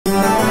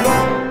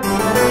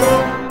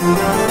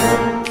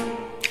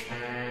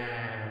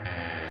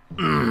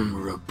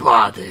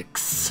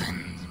robotics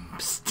and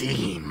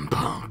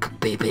steampunk,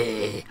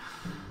 baby.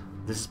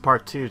 This is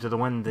part 2 to the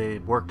Wednesday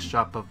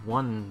Workshop of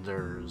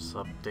Wonders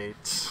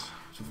update.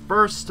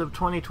 First of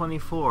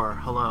 2024.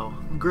 Hello,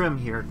 Grim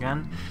here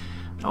again.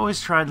 I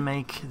always try to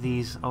make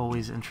these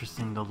always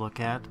interesting to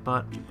look at,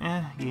 but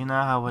you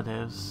know how it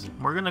is.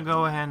 We're gonna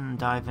go ahead and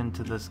dive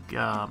into this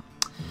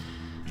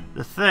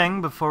the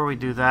thing. Before we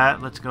do that,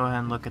 let's go ahead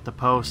and look at the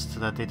post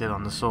that they did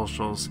on the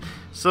socials.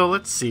 So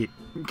let's see.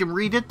 We can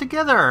read it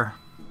together.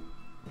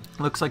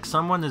 Looks like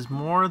someone is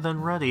more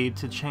than ready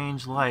to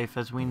change life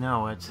as we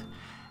know it.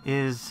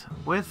 Is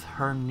with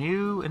her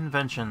new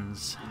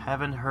inventions.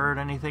 Haven't heard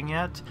anything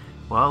yet?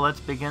 Well, let's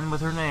begin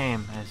with her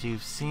name. As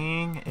you've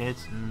seen,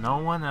 it's no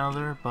one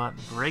other but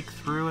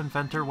Breakthrough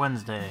Inventor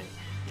Wednesday.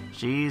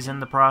 She's in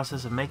the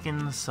process of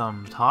making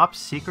some top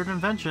secret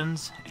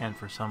inventions, and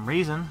for some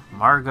reason,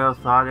 Margaux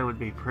thought it would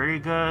be pretty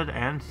good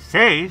and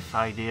safe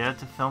idea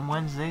to film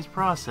Wednesday's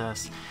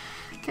process.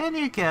 Can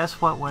you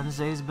guess what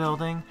Wednesday's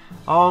building?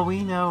 All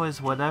we know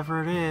is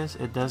whatever it is,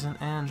 it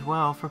doesn't end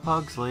well for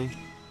P.U.G.S.L.E.Y.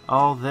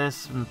 All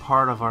this in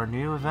part of our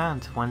new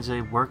event, Wednesday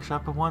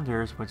Workshop of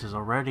Wonders, which is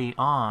already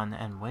on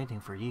and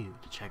waiting for you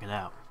to check it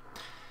out.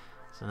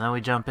 So now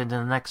we jump into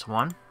the next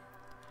one.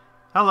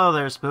 Hello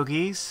there,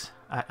 Spookies.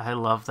 I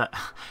love that.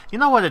 You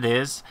know what it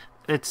is?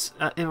 It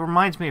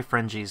reminds me of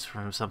Frengies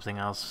from something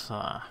else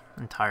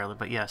entirely.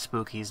 But yeah,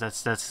 Spookies.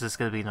 That's just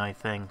gonna be my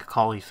thing.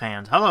 Call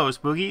fans. Hello,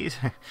 Spookies.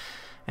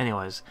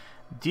 Anyways,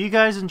 do you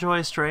guys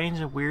enjoy strange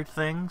and weird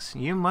things?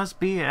 You must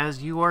be,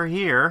 as you are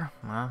here.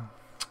 Well,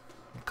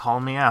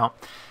 call me out.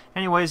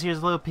 Anyways, here's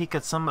a little peek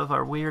at some of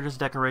our weirdest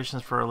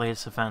decorations for our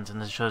latest event,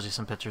 and this shows you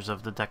some pictures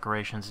of the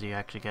decorations that you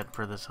actually get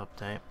for this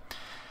update.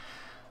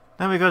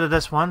 Then we go to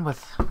this one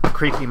with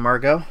creepy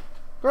Margaux.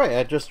 Great,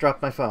 I just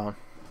dropped my phone.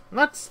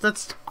 That's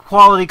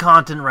quality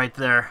content right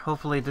there.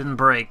 Hopefully it didn't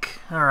break.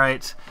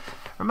 Alright.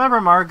 Remember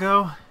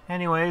Margaux?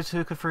 Anyways,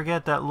 who could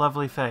forget that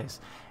lovely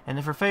face? And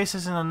if her face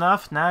isn't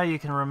enough, now you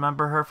can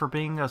remember her for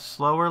being a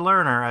slower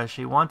learner, as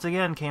she once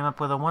again came up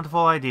with a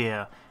wonderful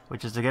idea,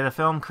 which is to get a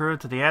film crew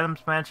to the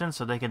Addams mansion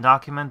so they can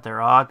document their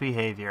odd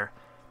behavior.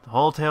 The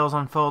whole tales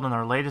unfold in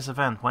our latest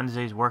event,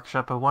 Wednesday's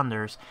Workshop of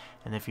Wonders,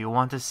 and if you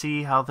want to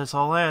see how this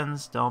all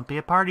ends, don't be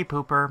a party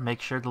pooper,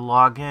 make sure to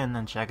log in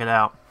and check it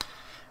out.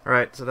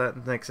 Alright, so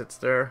that makes it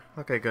there.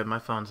 Okay, good, my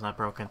phone's not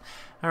broken.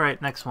 Alright,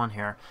 next one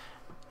here.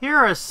 Here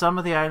are some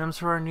of the items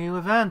for our new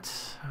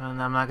event,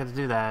 and I'm not going to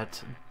do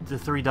that. The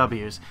 3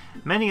 W's,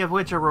 many of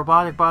which are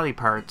robotic body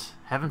parts.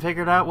 Haven't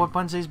figured out what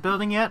Wednesday's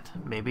building yet?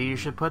 Maybe you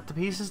should put the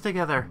pieces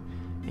together.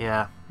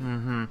 Yeah,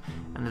 And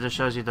it just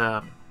shows you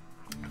the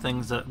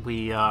things that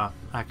we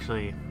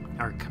actually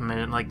are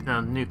committed, like the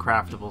new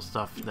craftable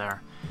stuff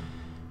there.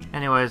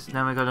 Anyways,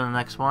 then we go to the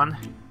next one.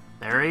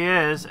 There he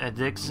is, a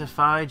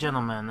dixified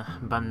gentleman,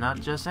 but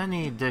not just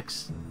any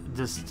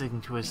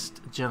distinguished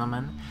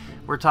gentleman.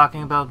 We're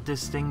talking about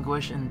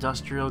distinguished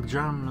industrial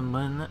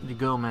gentleman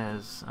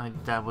Gomez.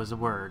 That was a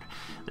word.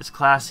 This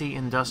classy,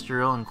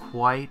 industrial, and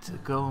quite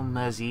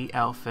Gomez-y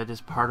outfit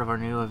is part of our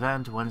new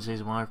event,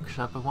 Wednesday's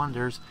Workshop of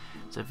Wonders.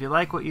 So if you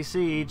like what you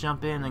see,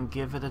 jump in and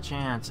give it a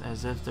chance,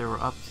 as if there were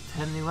up to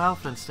 10 new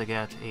outfits to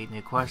get, 8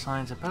 new quest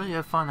lines, and plenty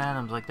of fun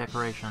items like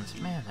decorations.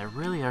 Man, they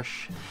really are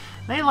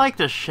they like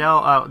to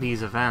shell out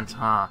these events,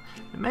 huh?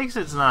 It makes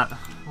it not...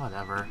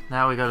 whatever.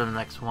 Now we go to the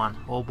next one.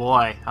 Oh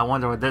boy, I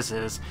wonder what this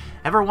is.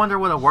 Ever wonder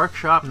what a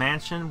workshop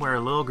mansion where a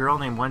little girl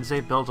named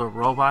Wednesday built a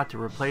robot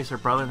to replace her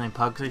brother named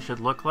P.U.G.S.L.E.Y should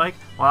look like?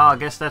 Well, I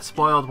guess that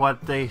spoiled what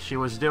she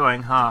was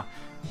doing, huh?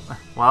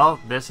 Well,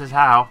 this is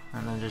how,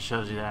 and then it just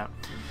shows you that.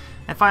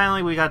 And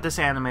finally, we got this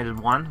animated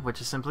one,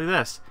 which is simply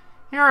this.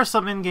 Here are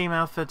some in-game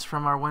outfits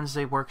from our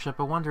Wednesday Workshop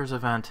of Wonders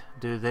event.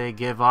 Do they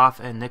give off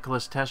a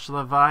Nikola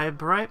Tesla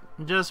vibe, right?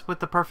 Just with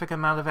the perfect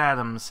amount of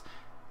atoms.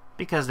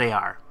 Because they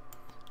are.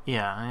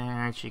 Yeah,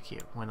 aren't she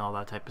cute? With all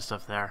that type of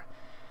stuff there.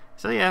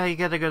 So yeah, you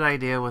get a good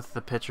idea with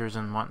the pictures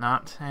and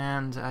whatnot.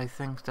 And I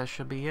think that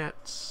should be it.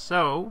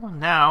 So,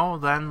 now,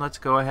 then, let's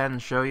go ahead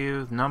and show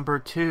you number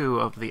 2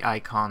 of the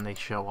icon they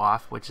show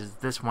off, which is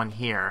this one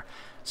here.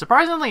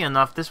 Surprisingly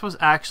enough, this was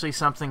actually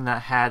something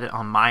that had it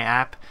on my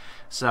app.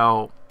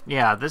 So,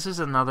 yeah, this is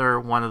another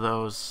one of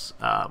those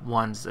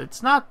ones.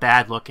 It's not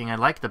bad looking. I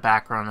like the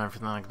background and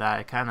everything like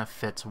that. It kind of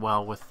fits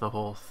well with the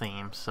whole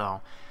theme.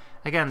 So,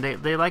 again,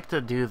 they like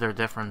to do their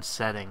different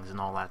settings and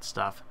all that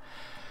stuff.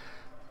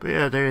 But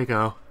yeah, there you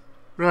go.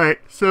 Right,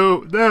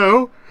 so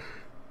now,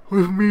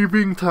 with me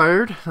being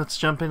tired, let's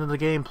jump into the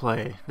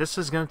gameplay. This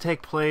is going to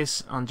take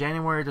place on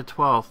January the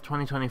 12th,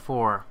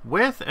 2024,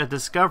 with a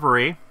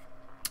discovery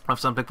of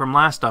something from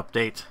last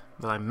update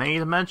that I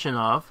made a mention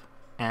of,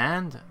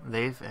 and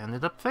they've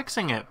ended up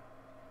fixing it.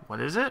 What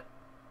is it?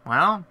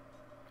 Well,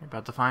 you're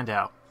about to find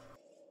out.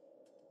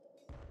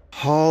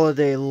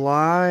 Holiday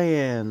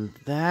Lion,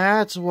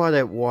 that's what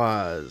it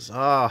was.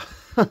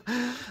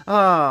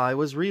 I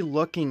was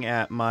re-looking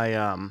at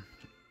my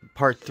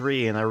part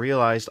 3 and I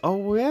realized,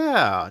 oh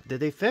yeah, did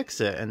they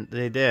fix it? And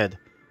they did.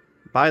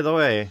 By the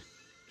way,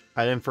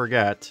 I didn't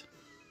forget.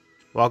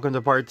 Welcome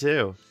to part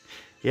 2.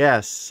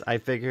 Yes, I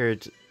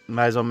figured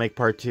might as well make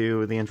part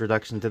 2 the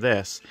introduction to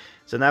this.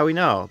 So now we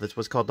know that's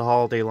what's called the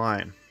holiday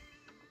line.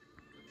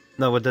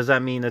 No, what does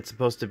that mean? It's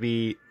supposed to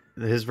be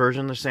his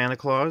version of Santa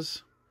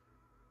Claus?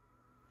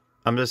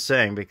 I'm just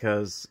saying,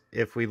 because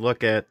if we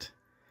look at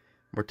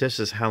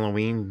Morticia's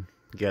Halloween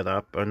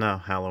get-up, or no,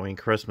 Halloween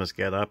Christmas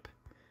get-up,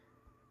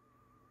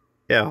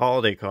 yeah,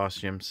 holiday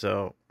costume,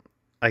 so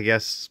I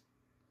guess,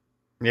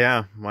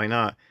 yeah, why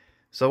not?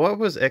 So what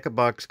was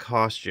Ichabod's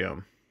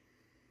costume?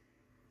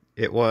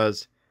 It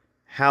was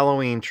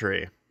Halloween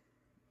tree.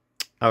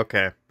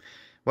 Okay.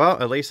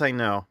 Well, at least I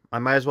know. I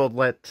might as well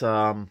let,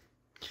 I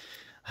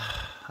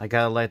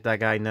gotta let that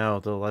guy know,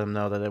 to let him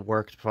know that it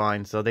worked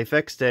fine. So they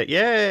fixed it.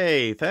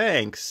 Yay!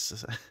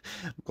 Thanks!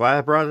 Glad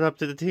I brought it up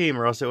to the team,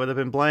 or else it would have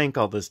been blank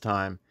all this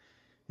time.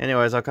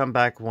 Anyways, I'll come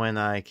back when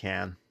I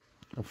can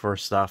for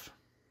stuff.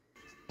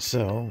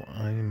 So,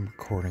 I'm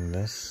recording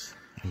this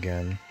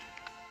again.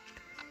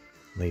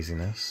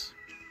 Laziness.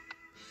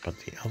 But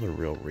the other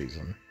real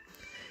reason,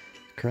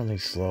 currently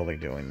slowly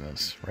doing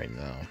this right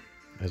now,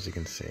 as you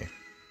can see.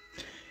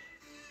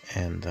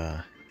 And,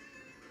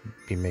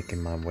 be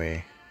making my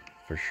way,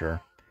 for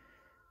sure,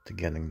 to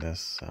getting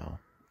this, so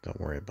don't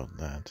worry about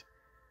that.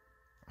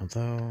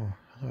 Although,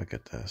 how do I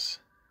get this?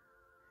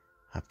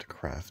 I have to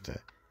craft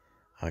it.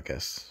 I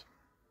guess,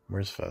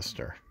 where's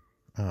Fester?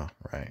 Oh,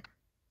 right.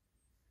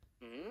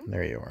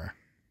 There you are.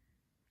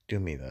 Do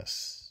me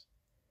this.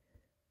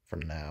 For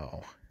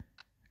now.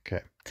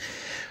 Okay.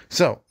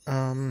 So,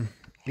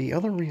 the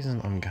other reason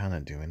I'm kind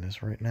of doing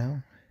this right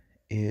now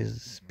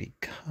is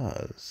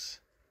because...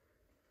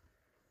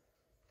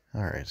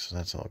 Alright, so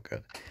that's all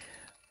good.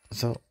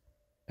 So,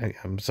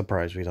 I'm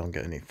surprised we don't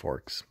get any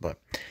forks, but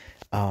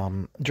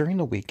during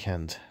the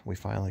weekend, we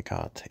finally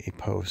got a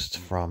post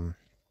from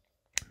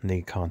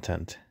the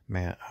content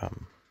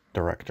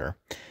director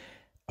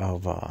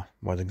of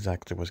what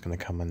exactly was going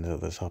to come into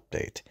this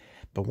update.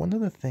 But one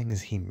of the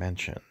things he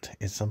mentioned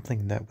is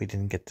something that we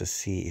didn't get to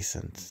see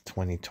since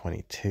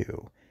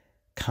 2022,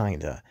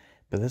 kinda.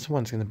 But this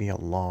one's going to be a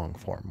long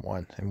form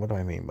one. And what do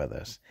I mean by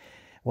this?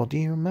 Well, do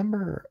you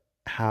remember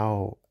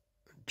how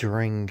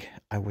during,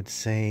 I would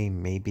say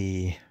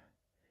maybe,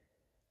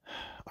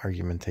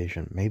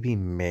 argumentation, maybe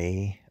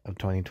May of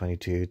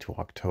 2022 to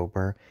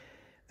October,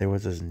 there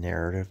was this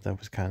narrative that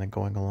was kind of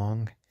going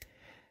along?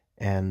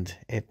 And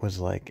it was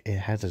like, it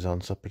has its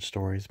own separate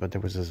stories, but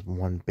there was this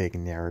one big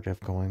narrative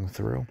going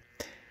through.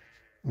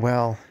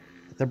 Well,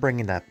 they're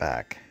bringing that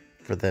back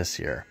for this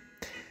year.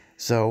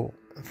 So,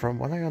 from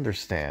what I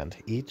understand,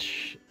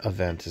 each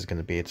event is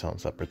going to be its own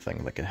separate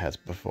thing like it has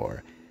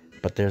before.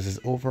 But there's this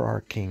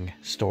overarching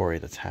story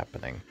that's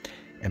happening.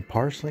 And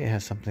partially it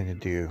has something to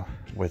do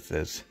with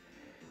this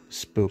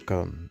spook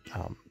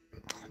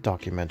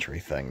documentary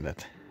thing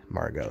that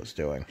Margaux is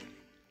doing.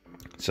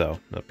 So,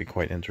 that'll be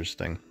quite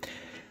interesting.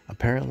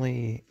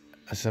 Apparently,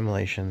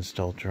 Assimilation's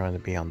still trying to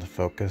be on the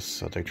focus,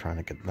 so they're trying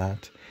to get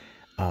that.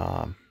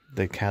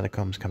 The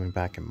Catacombs coming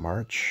back in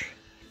March,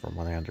 from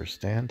what I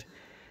understand.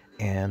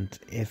 And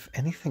if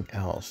anything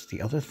else,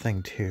 the other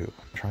thing too,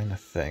 I'm trying to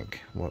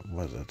think, what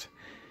was it?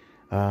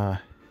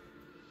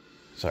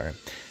 Sorry,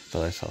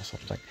 thought I saw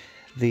something.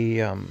 The,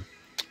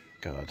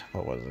 God,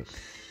 what was it?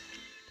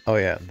 Oh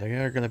yeah, they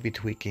are going to be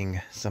tweaking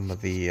some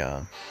of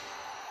the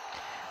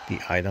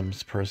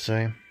items per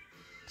se.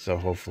 So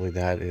hopefully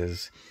that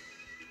is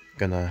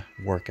gonna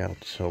work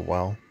out so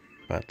well,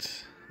 but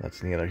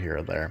that's neither here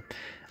or there.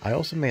 I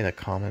also made a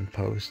comment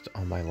post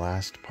on my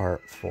last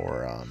part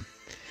for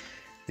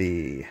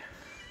the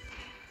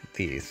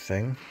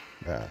thing,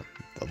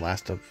 the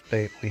last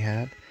update we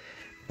had,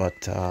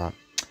 but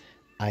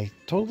I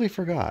totally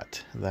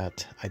forgot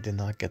that I did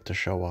not get to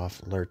show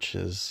off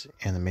Lurch's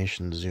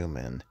animation zoom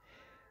in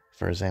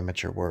for his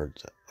amateur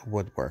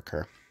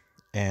woodworker,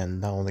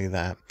 and not only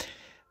that,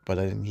 but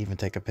I didn't even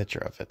take a picture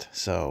of it,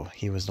 so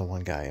he was the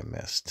one guy I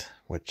missed,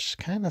 which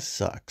kind of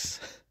sucks.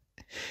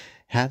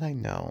 Had I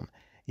known,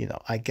 you know,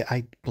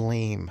 I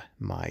blame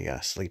my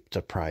sleep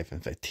deprived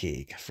and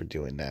fatigue for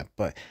doing that,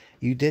 but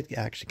you did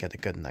actually get a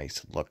good,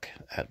 nice look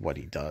at what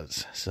he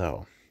does,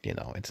 so, you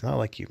know, it's not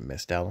like you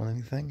missed out on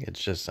anything,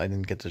 it's just I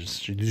didn't get to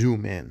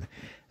zoom in,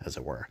 as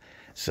it were.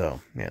 So,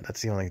 yeah,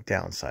 that's the only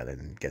downside I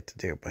didn't get to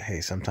do, but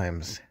hey,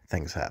 sometimes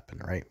things happen,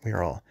 right?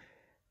 We're all,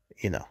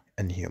 you know,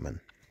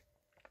 inhuman.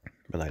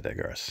 But I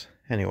digress.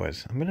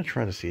 Anyways, I'm going to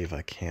try to see if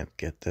I can't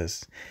get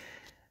this.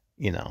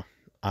 You know,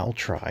 I'll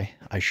try.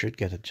 I should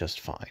get it just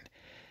fine.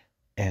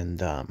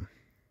 And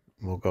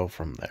we'll go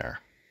from there.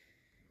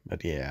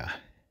 But yeah,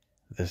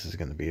 this is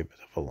going to be a bit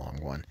of a long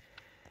one.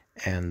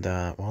 And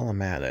while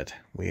I'm at it,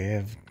 we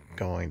have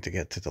going to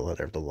get to the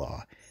letter of the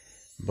law.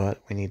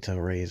 But we need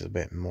to raise a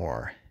bit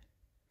more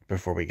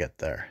before we get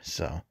there.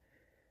 So,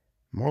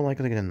 more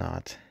likely than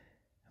not,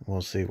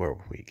 we'll see where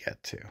we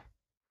get to.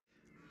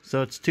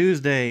 So it's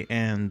Tuesday,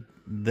 and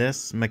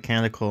this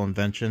Mechanical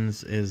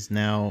Inventions is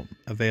now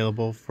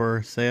available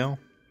for sale.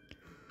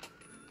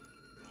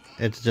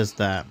 It's just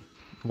that.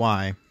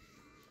 Why?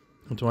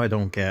 That's what I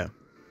don't get.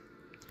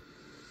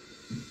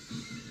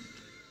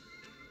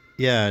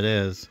 Yeah, it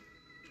is.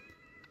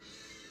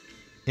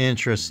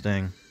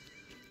 Interesting.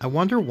 I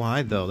wonder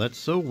why, though. That's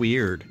so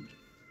weird.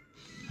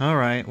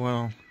 Alright,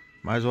 well,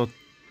 might as well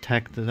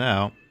tech this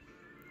out.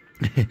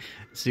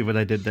 See what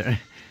I did there.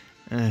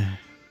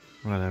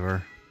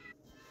 Whatever.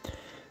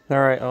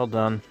 Alright, all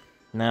done.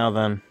 Now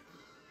then.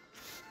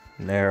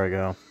 There we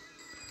go.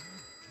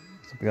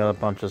 So we got a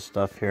bunch of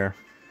stuff here.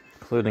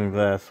 Including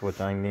this,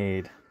 which I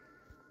need.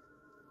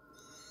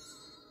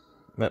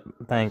 But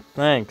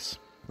thanks.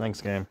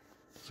 Thanks, game.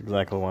 That's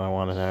exactly what I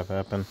wanted to have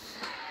happen.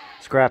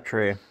 Scrap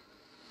tree.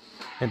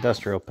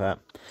 Industrial pet.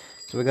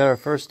 So we got our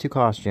first 2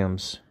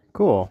 costumes.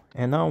 Cool.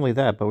 And not only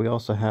that, but we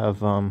also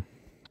have a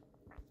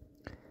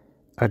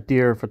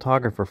dear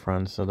photographer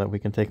friend so that we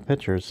can take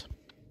pictures.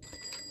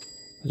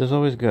 Which is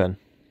always good.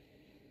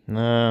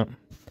 Put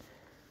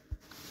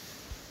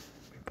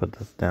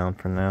this down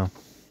for now.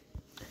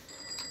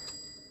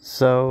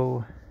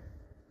 So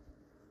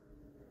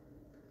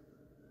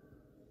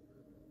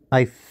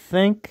I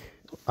think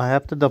I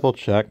have to double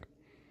check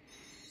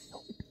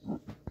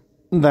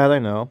that I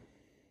know.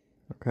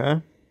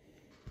 Okay.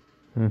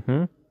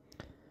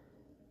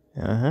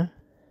 Yeah.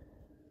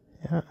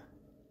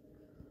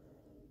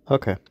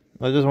 Okay.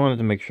 I just wanted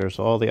to make sure.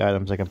 So all the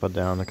items I can put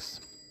down,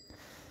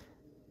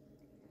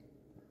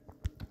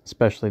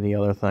 especially the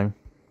other thing.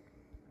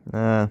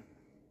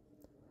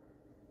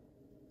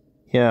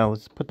 Yeah,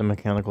 let's put the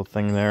mechanical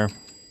thing there.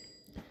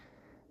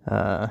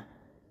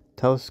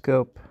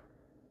 Telescope.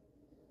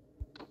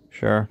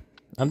 Sure.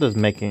 I'm just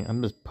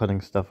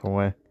putting stuff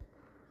away.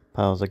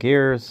 Piles of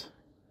gears.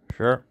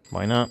 Sure,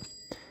 why not?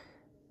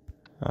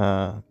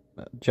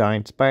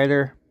 Giant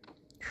spider.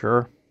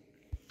 Sure.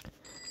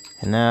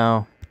 And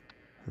now,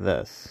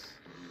 this.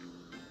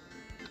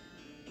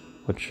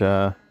 Which,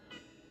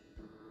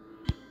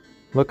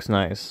 looks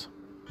nice.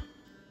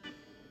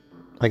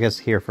 I guess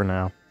here for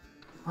now.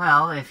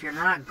 Well, if you're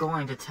not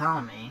going to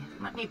tell me,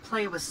 let me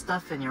play with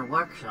stuff in your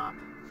workshop.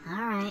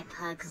 Alright,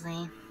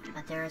 Pugsley,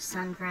 but there are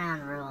some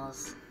ground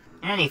rules.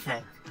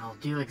 Anything. I'll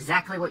do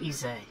exactly what you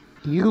say.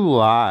 You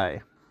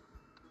lie.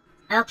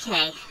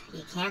 Okay,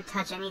 you can't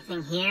touch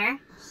anything here,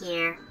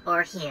 here,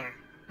 or here.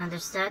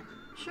 Understood?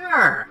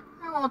 Sure.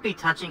 I won't be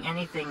touching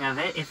anything of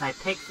it if I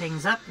pick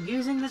things up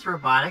using this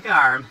robotic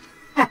arm.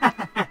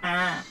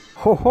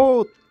 Ho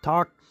ho!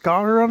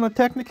 Got her on a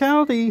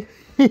technicality!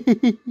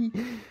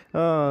 You're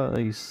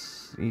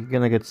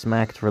gonna get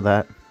smacked for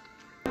that.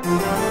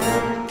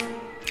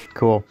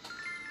 Cool.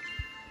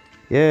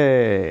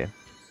 Yay!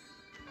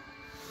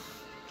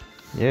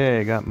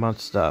 Yay, got much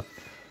stuff.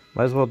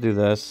 Might as well do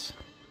this.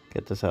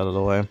 Get this out of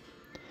the way.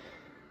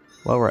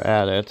 While we're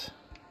at it,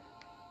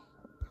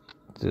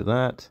 do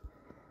that.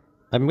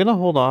 I'm gonna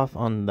hold off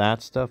on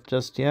that stuff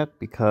just yet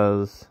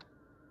because...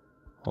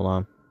 Hold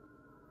on.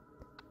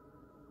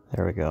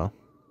 There we go.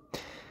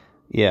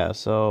 Yeah,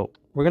 so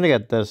we're gonna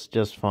get this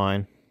just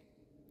fine.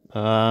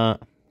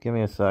 Give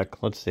me a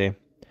sec. Let's see.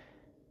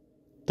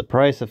 The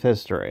price of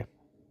history.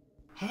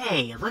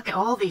 Hey, look at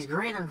all these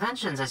great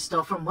inventions I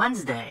stole from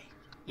Wednesday.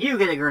 You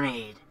get a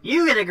grenade,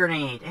 you get a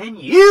grenade, and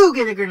you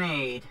get a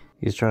grenade.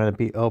 He's trying to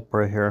beat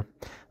Oprah here.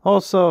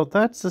 Also,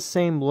 that's the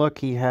same look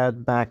he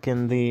had back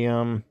in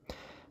the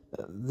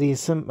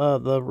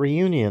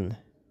reunion.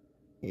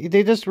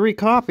 They just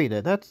recopied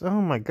it. That's,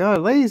 oh my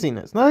god,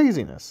 laziness.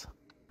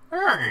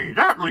 Hey,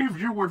 that leaves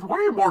you with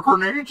way more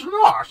grenades than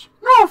us.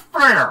 No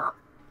fair!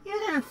 You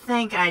didn't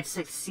think I'd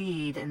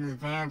succeed in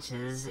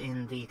advances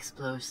in the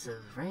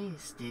explosive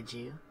race, did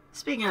you?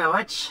 Speaking of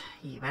which,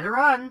 you better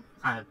run.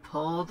 I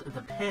pulled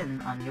the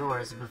pin on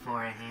yours before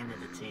I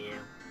handed it to you.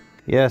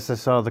 Yes, I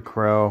saw the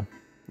crow.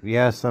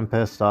 Yes, I'm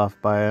pissed off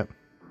by it.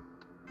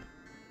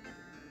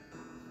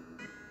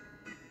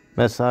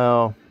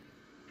 Missile.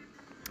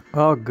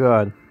 Oh,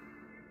 good.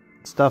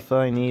 Stuff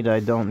that I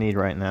don't need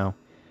right now.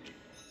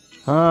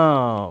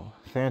 Oh,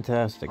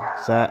 fantastic.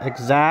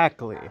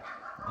 Exactly.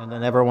 And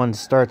then everyone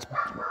starts...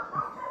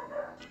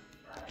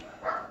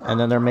 And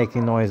then they're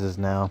making noises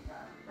now.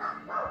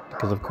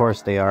 Because of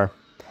course they are.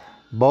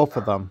 Both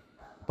of them.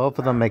 Both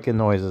of them making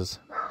noises.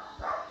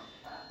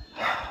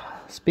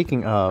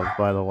 Speaking of,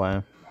 by the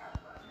way.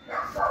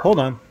 Hold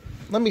on.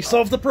 Let me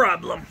solve the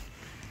problem.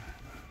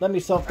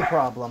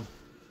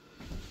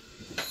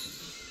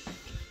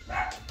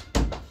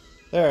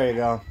 There you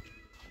go.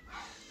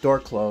 Door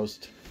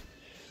closed.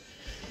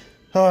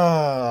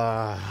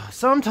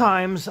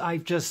 Sometimes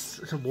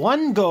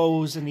one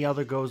goes and the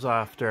other goes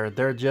after.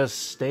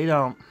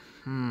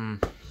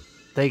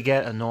 They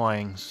get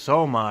annoying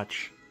so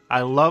much.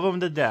 I love them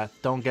to death,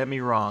 don't get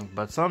me wrong,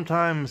 but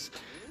sometimes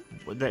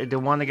they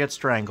want to get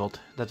strangled.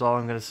 That's all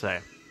I'm going to say.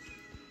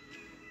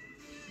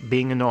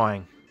 Being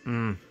annoying.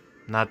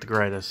 Not the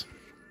greatest.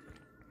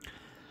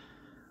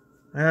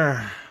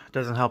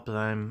 Doesn't help that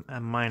I'm a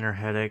minor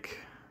headache.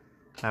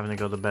 Having to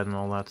go to bed and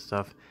all that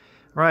stuff.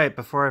 Right,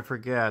 before I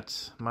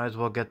forget, might as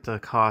well get the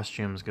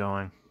costumes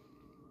going.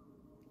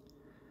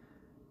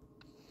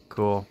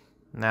 Cool.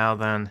 Now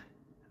then,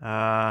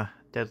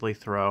 deadly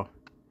throw.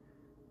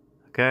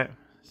 Okay,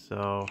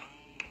 so...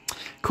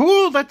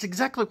 Cool, that's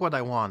exactly what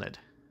I wanted.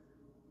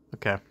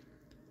 Okay.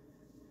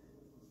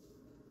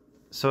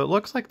 So it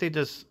looks like they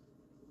just...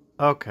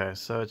 Okay,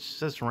 so it's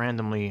just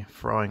randomly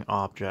throwing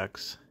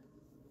objects.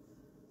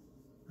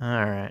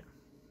 Alright.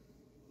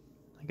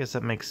 I guess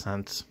that makes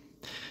sense.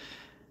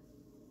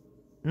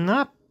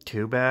 Not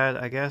too bad,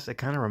 I guess. It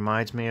kind of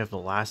reminds me of the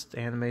last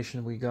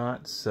animation we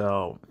got,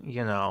 so,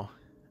 you know,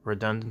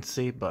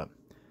 redundancy, but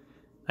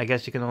I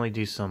guess you can only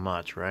do so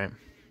much, right?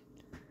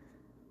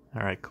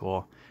 Alright,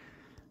 cool.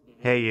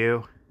 Hey,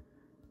 you.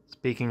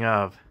 Speaking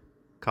of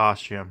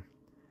costume.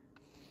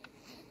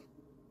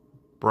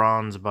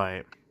 Bronze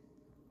bite.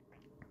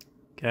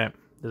 Okay,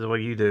 this is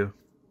what you do.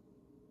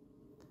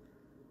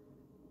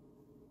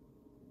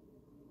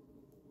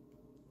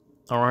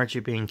 Or aren't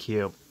you being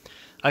cute?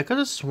 I could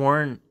have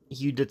sworn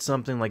you did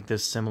something like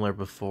this similar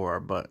before,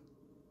 but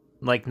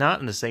like not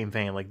in the same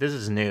vein. Like this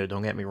is new,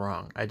 don't get me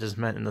wrong. I just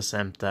meant in the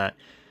sense that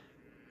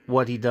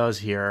what he does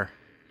here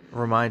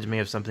reminds me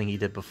of something he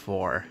did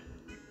before.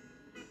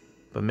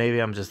 But maybe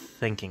I'm just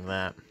thinking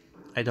that.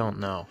 I don't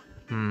know.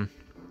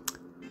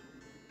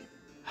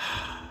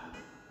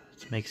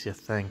 It makes you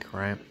think,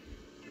 right?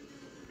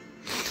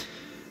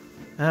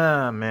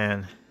 Ah,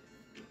 man.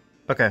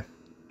 Okay.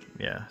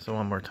 Yeah, so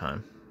one more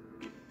time.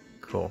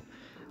 Cool.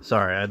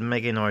 Sorry, I'm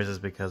making noises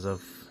because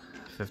of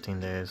 15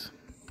 days.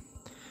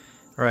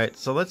 Alright,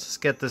 so let's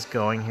just get this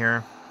going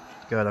here.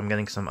 Good, I'm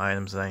getting some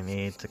items that I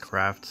need to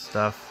craft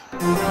stuff.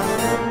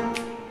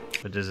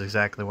 Which is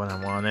exactly what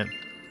I wanted.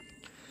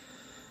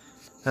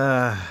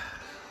 My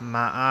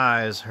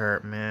eyes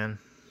hurt, man.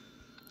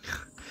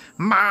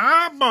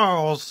 My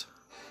eyeballs!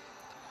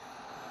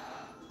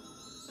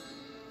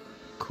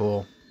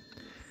 Cool.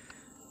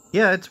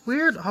 Yeah, it's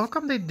weird. How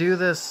come they do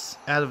this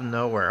out of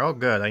nowhere? Oh,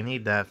 good. I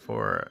need that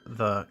for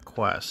the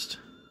quest.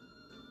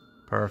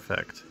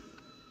 Perfect.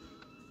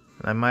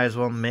 I might as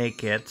well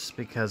make it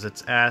because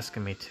it's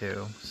asking me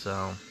to,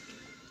 so...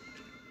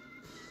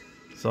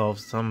 solve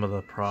some of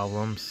the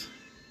problems.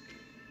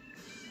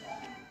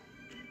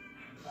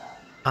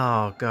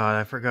 Oh, God,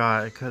 I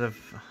forgot. I could have...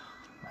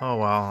 Oh,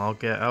 well,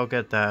 I'll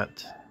get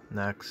that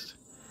next.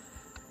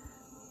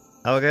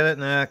 I'll get it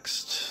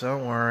next.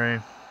 Don't worry.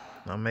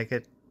 I'll make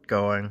it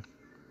going.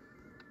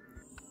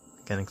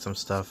 Getting some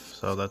stuff,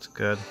 so that's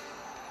good.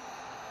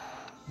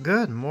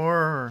 Good,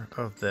 more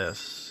of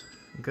this.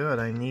 Good,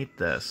 I need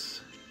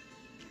this.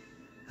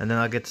 And then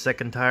I'll get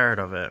sick and tired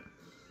of it.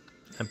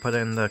 And put it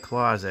in the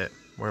closet,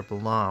 where it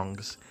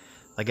belongs.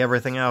 Like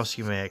everything else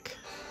you make.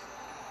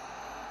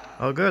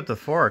 Oh good, the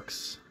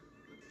forks.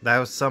 That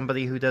was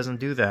somebody who doesn't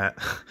do that.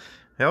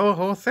 The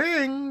whole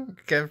thing!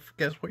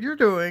 Guess what you're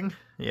doing?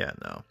 Yeah,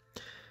 no.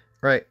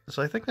 Right,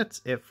 so I think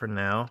that's it for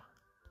now.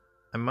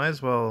 I might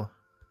as well,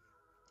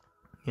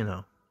 you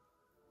know,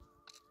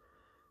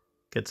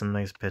 get some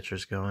nice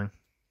pictures going.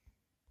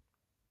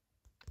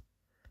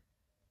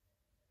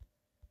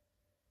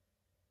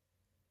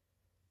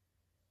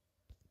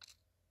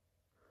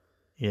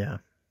 Yeah,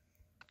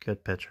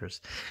 good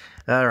pictures.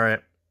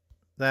 Alright,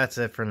 that's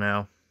it for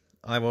now.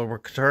 I will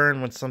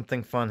return when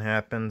something fun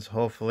happens.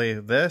 Hopefully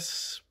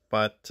this,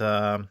 but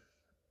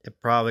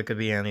it probably could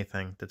be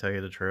anything, to tell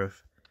you the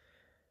truth.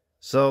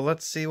 So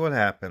let's see what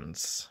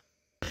happens.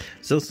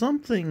 So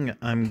something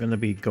I'm going to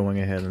be going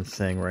ahead and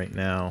saying right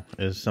now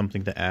is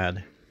something to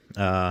add.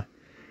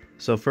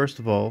 So first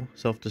of all,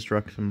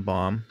 self-destruction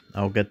bomb.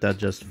 I'll get that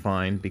just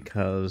fine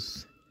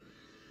because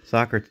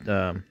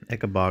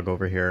Ichabog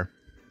over here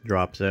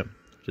drops it,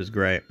 which is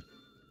great.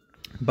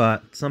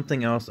 But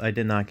something else I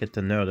did not get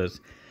to notice,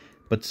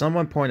 but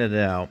someone pointed it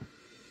out.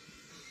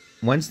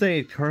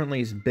 Wednesday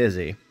currently is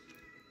busy,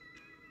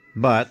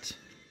 but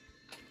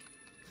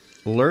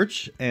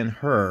Lurch and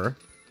her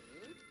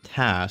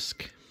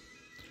task,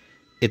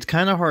 it's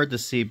kind of hard to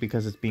see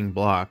because it's being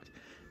blocked,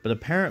 but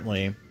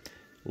apparently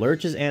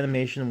Lurch's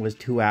animation was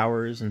 2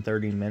 hours and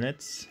 30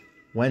 minutes.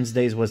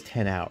 Wednesday's was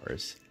 10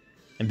 hours.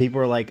 And people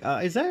were like,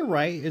 is that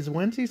right? Is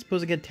Wednesday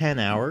supposed to get 10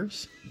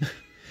 hours?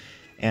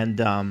 And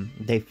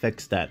they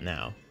fixed that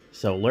now.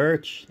 So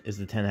Lurch is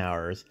the 10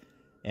 hours,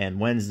 and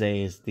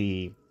Wednesday is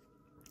the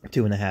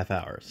 2.5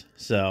 hours.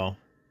 So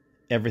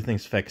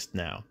everything's fixed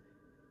now.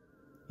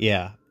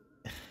 Yeah.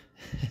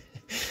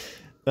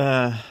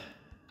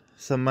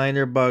 Some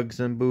minor bugs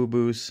and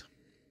boo-boos.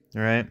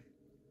 Alright?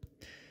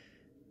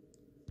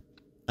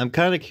 I'm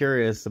kind of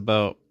curious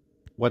about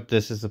what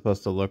this is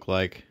supposed to look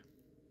like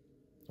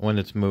when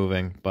it's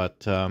moving,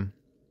 but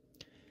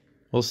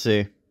we'll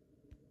see.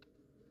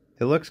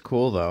 It looks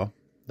cool though,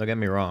 don't get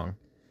me wrong.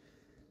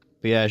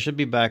 But yeah, I should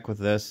be back with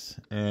this,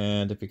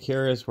 and if you're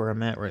curious where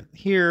I'm at right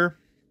here,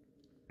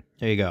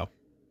 there you go.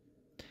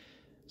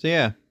 So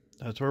yeah,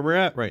 that's where we're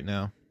at right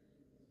now.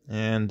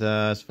 And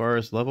as far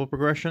as level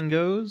progression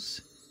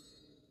goes,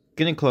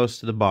 getting close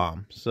to the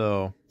bomb,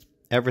 so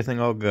everything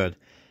all good.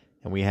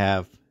 And we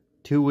have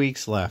 2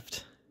 weeks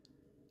left.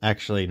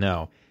 Actually,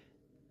 no.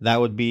 That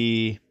would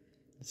be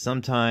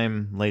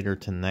sometime later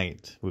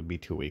tonight would be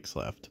 2 weeks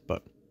left,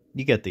 but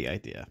you get the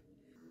idea.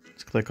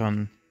 Let's click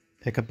on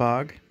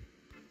Ichabog,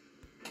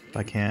 if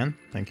I can.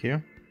 Thank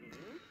you.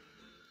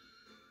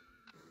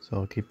 So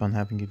I'll keep on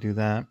having you do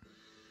that.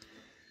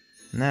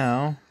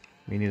 Now,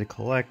 we need to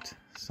collect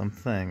some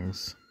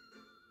things.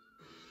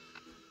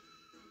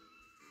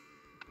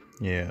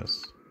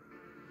 Yes.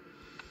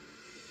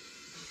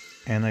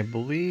 And I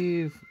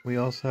believe we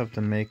also have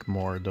to make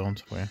more,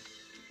 don't we?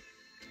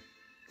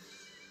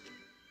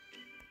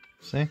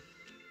 See?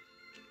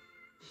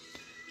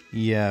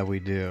 Yeah, we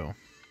do.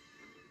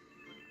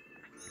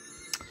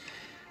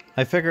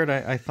 I figured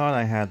I thought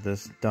I had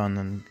this done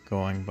and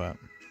going, but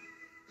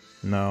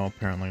no,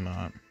 apparently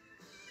not.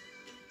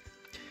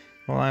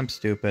 Well, I'm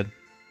stupid.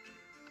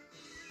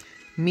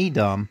 Me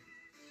dumb.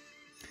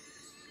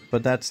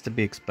 But that's to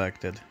be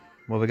expected.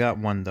 Well, we got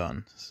one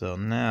done, so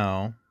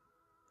now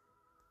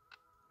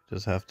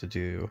just have to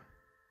do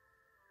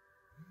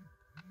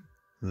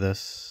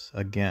this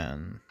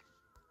again.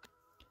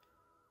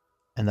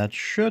 And that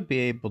should be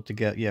able to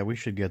get, yeah, we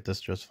should get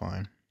this just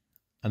fine.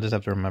 I just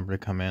have to remember to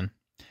come in.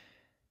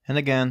 And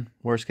again,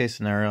 worst case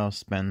scenario,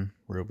 spend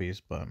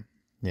rubies, but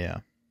yeah,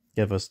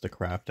 give us the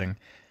crafting.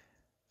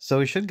 So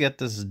we should get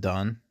this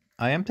done.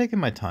 I am taking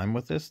my time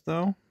with this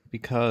though,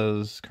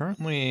 because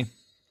currently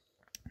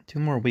 2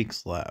 more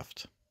weeks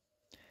left.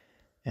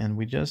 And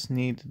we just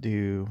need to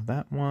do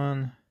that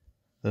one,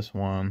 this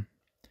one.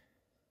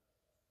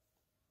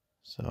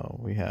 So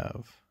we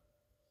have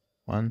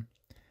 1,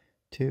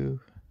 2,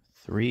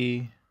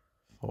 3,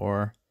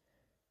 4,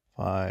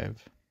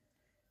 5,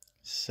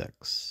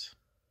 6.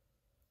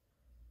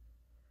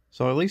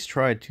 So at least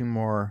try 2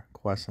 more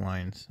quest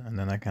lines, and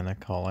then I kind of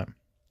call it.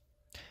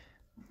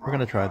 We're going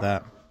to try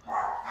that.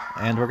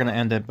 And we're going to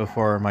end it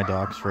before my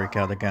dogs freak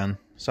out again.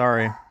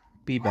 Sorry.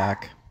 Be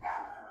back.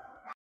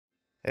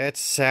 It's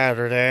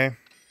Saturday.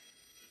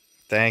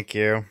 Thank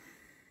you.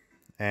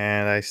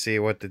 And I see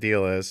what the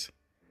deal is.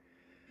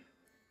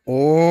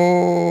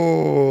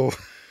 Oh!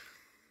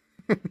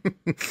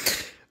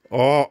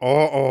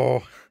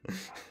 oh.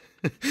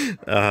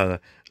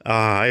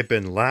 I've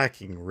been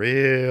lacking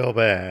real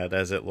bad,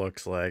 as it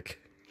looks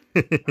like.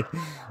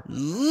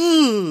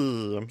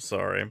 I'm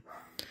sorry.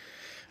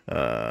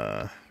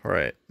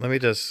 Right. Let me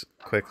just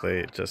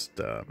quickly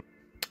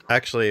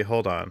actually,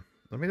 hold on.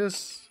 Let me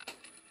just...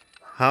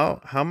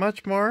 How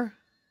much more?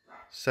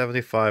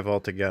 75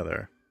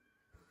 altogether.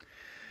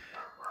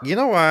 You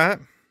know what?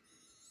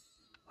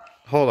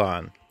 Hold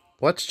on.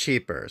 What's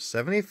cheaper?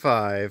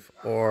 75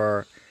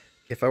 or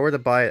if I were to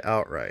buy it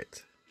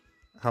outright?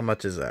 How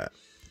much is that?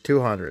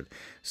 200.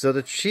 So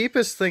the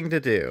cheapest thing to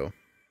do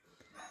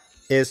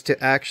is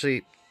to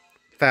actually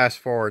fast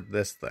forward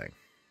this thing.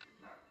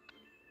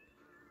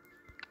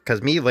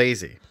 Because me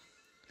lazy.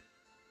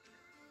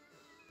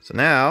 So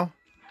now,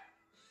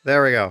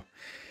 there we go.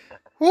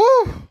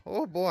 Woo!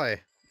 Oh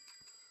boy.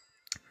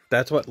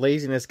 That's what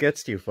laziness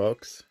gets to you,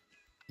 folks.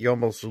 You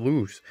almost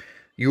lose.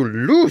 You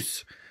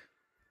lose!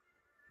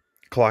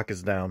 Clock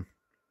is down.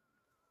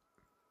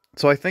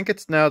 So I think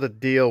it's now the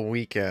deal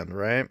weekend,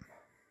 right?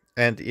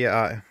 And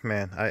yeah,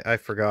 man, I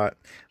forgot.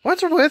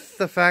 What's with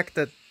the fact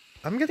that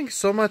I'm getting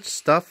so much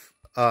stuff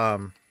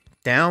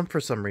down for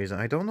some reason?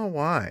 I don't know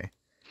why.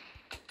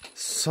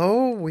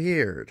 So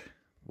weird.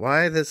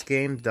 Why this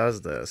game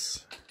does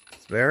this.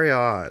 It's very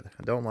odd.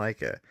 I don't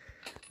like it.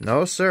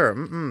 No, sir.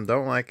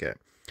 Don't like it.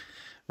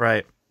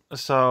 Right.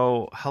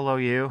 So, hello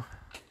you.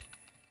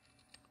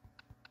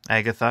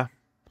 Agatha.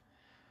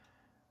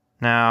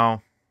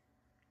 Now,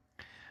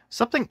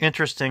 something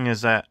interesting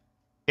is that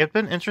it'd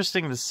been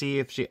interesting to see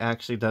if she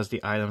actually does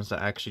the items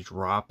that actually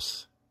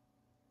drops.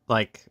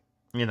 Like,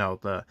 you know,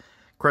 the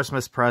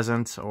Christmas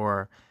presents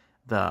or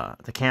the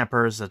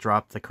campers that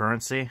drop the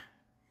currency.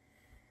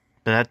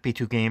 But that'd be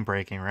too game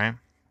breaking, right?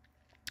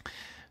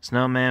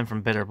 Snowman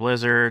from Bitter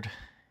Blizzard.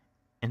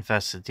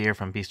 Infested Deer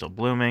from Beastal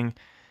Blooming.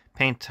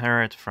 Paint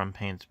Turret from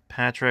Paint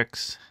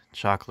Patrick's.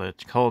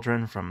 Chocolate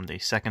Cauldron from the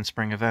second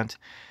spring event.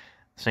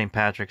 St.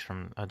 Patrick's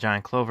from a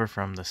Giant Clover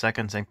from the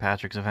second St.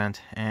 Patrick's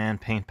event. And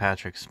Paint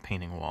Patrick's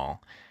Painting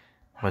Wall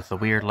with the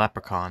weird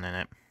leprechaun in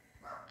it.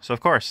 So,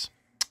 of course,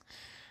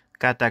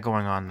 got that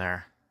going on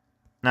there.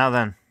 Now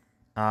then,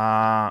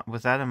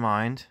 with that in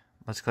mind,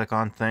 let's click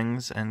on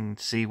things and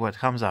see what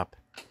comes up.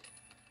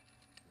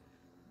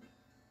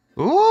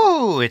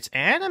 Ooh, it's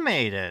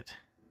animated.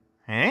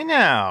 Hey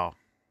now.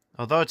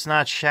 Although it's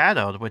not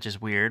shadowed, which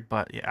is weird,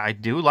 but I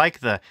do like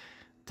the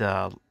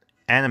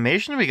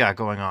animation we got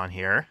going on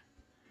here.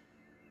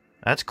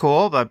 That's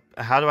cool, but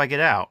how do I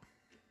get out?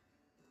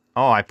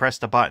 Oh, I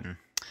pressed the button.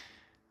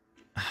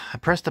 I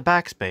pressed the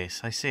backspace,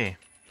 I see.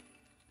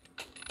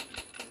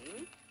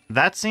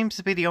 That seems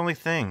to be the only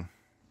thing.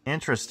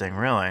 Interesting,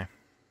 really.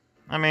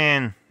 I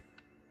mean,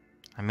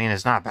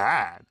 it's not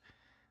bad.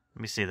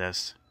 Let me see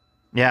this.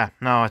 Yeah,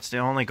 no, it's the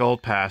only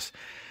gold pass.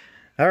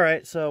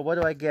 Alright, so what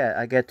do I get?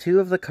 I get 2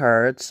 of the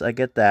cards. I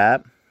get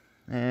that.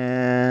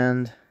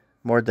 And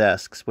more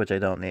desks, which I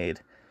don't need.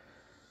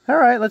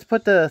 Alright, let's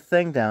put the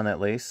thing down at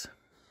least.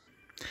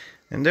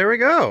 And there we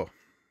go.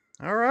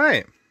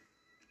 Alright.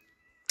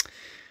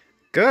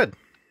 Good.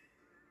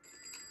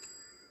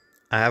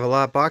 I have a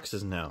lot of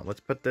boxes now. Let's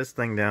put this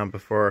thing down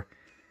before...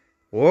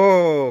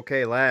 Whoa,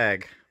 okay,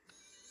 lag.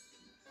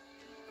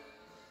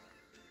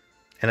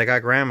 And I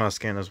got Grandma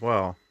skin as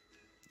well.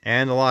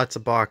 And lots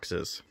of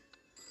boxes.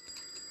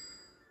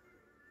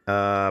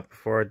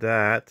 Before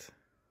that...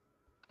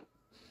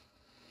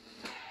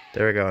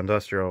 There we go,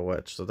 Industrial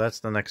Witch. So that's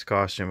the next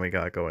costume we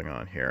got going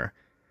on here.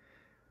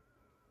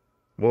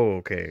 Whoa,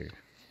 okay.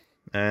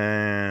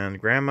 And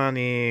Grandma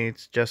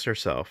needs just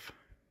herself.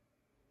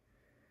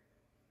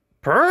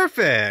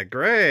 Perfect!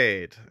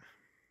 Great!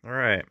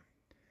 Alright. At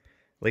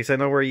least I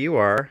know where you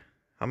are.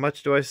 How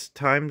much do I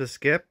time to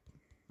skip?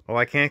 Oh,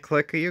 I can't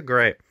click you?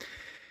 Great.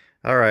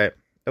 Alright.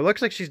 It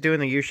looks like she's doing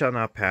the You Shall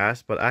Not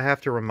Pass, but I have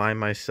to remind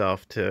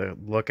myself to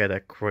look at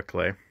it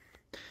quickly.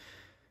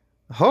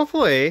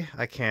 Hopefully,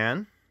 I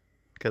can.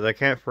 Because I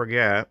can't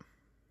forget.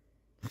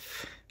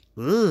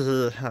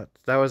 Ugh,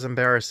 that was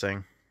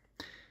embarrassing.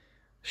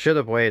 Should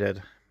have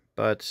waited.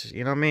 But,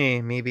 you know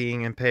me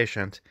being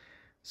impatient.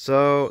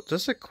 So,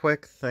 just a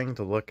quick thing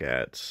to look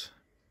at.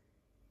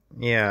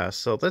 Yeah,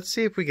 so let's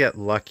see if we get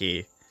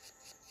lucky.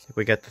 If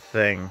we get the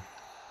thing.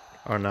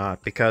 Or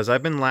not. Because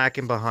I've been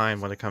lacking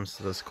behind when it comes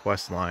to this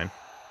quest line.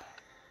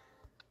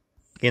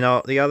 You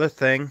know, the other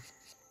thing,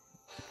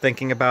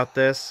 thinking about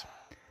this,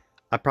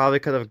 I probably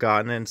could have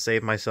gotten it and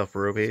saved myself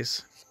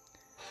rubies.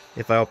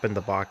 If I opened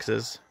the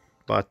boxes.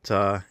 But,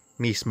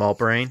 me small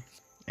brain.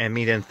 And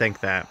me didn't think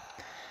that.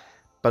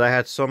 But I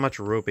had so much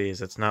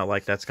rubies, it's not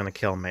like that's gonna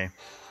kill me.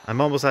 I'm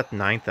almost at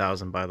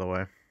 9,000, by the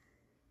way.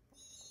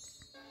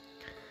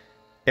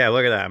 Yeah,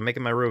 look at that. I'm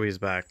making my rubies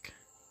back.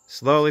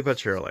 Slowly but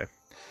surely.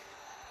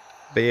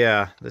 But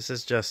yeah, this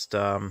is just,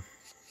 this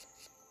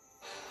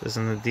is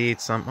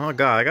indeed some... Oh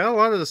god, I got a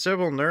lot of the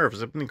cerebral nerves.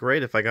 It would have been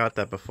great if I got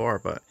that before,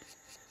 but...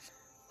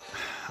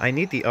 I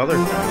need the other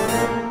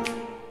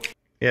thing.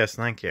 Yes,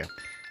 thank you.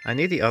 I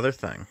need the other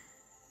thing.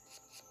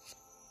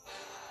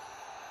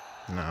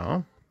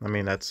 No. I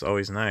mean, that's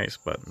always nice,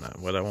 but not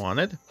what I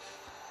wanted.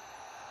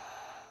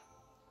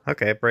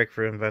 Okay,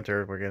 Breakthrough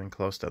Inventor. We're getting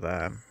close to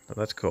that. So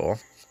that's cool.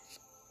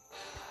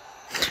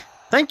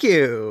 Thank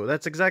you!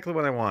 That's exactly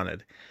what I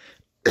wanted.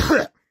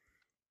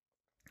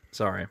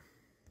 Sorry.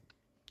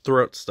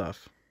 Throat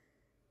stuff.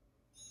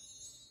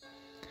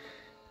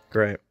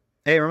 Great.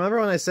 Hey, remember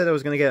when I said it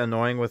was going to get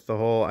annoying with the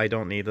whole I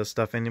don't need this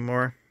stuff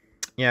anymore?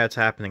 Yeah, it's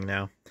happening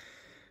now.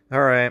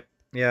 Alright.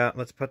 Yeah,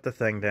 let's put the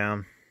thing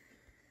down.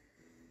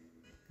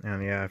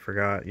 And yeah, I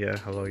forgot. Yeah,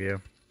 hello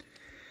you.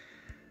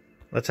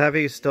 Let's have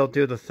you still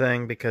do the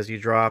thing because you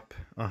drop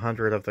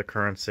 100 of the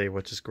currency,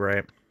 which is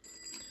great.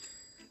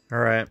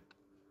 Alright.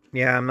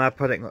 Yeah, I'm not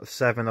putting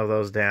 7 of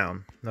those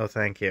down. No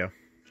thank you.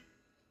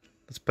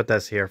 Let's put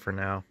this here for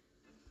now.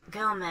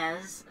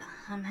 Gomez,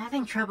 I'm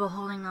having trouble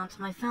holding on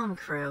to my film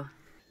crew.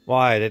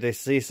 Why? Did they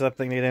see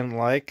something they didn't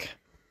like?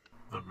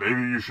 Then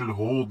maybe you should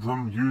hold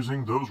them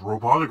using those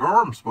robotic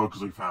arms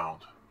Bugsy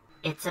found.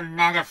 It's a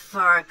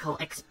metaphorical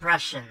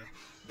expression.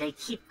 They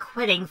keep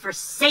quitting for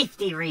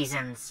safety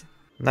reasons.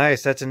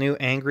 Nice, that's a new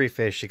angry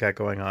face you got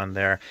going on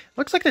there.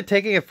 Looks like they're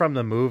taking it from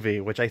the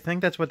movie, which I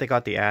think that's what they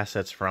got the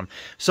assets from.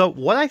 So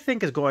what I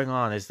think is going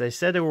on is they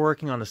said they were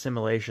working on the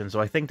simulation, so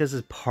I think this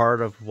is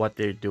part of what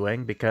they're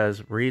doing,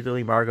 because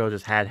really Margaux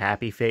just had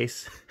happy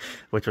face,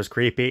 which was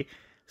creepy.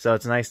 So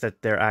it's nice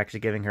that they're actually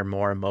giving her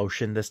more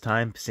emotion this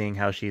time, seeing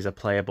how she's a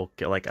playable,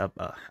 like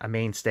a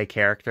mainstay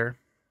character.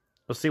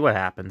 We'll see what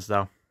happens,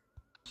 though.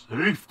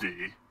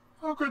 Safety?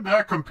 How could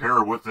that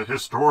compare with the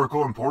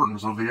historical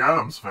importance of the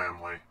Addams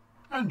family?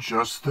 And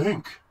just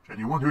think,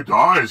 anyone who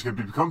dies can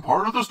become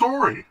part of the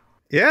story.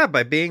 Yeah,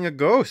 by being a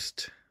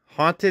ghost.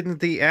 Haunted in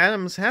the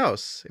Addams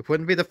house. It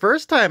wouldn't be the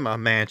first time a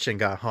mansion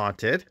got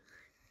haunted.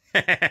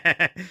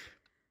 There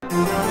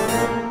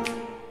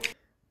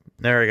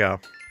we go.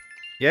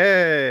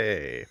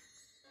 Yay!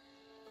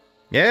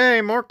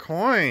 Yay, more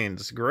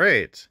coins!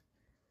 Great.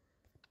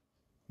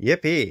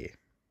 Yippee.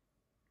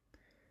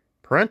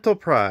 Parental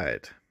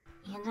pride.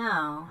 You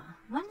know,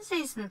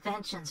 Wednesday's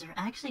inventions are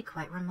actually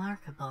quite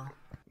remarkable.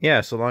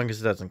 Yeah, so long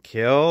as it doesn't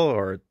kill,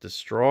 or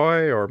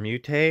destroy, or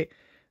mutate,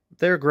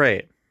 they're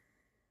great.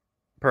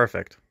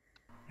 Perfect.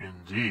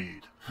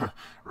 Indeed.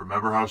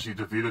 Remember how she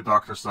defeated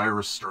Dr.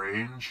 Cyrus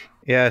Strange?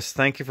 Yes,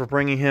 thank you for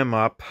bringing him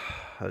up.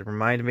 It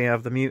reminded me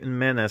of the Mutant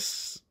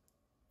Menace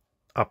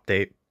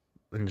update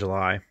in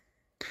July.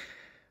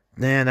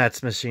 Man,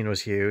 that machine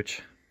was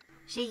huge.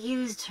 She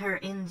used her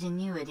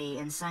ingenuity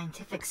and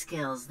scientific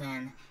skills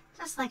then,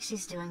 just like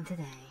she's doing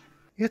today.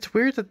 Yeah, it's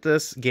weird that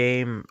this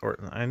game, or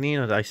I mean,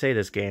 I say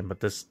this game, but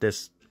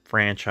this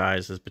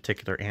franchise, this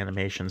particular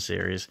animation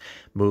series,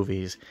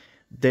 movies,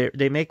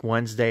 they make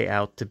Wednesday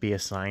out to be a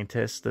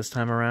scientist this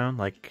time around.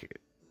 Like,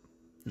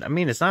 I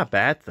mean, it's not a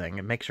bad thing.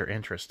 It makes her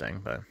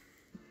interesting, but,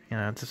 you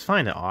know, it's just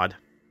find it odd.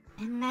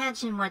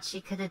 Imagine what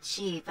she could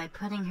achieve by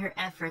putting her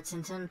efforts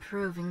into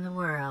improving the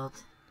world.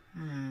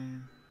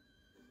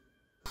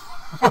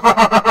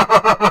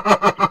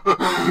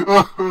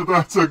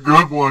 That's a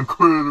good one,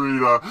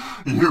 Quidrita.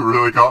 You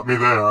really got me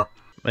there.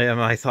 Yeah,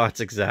 my thoughts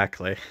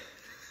exactly.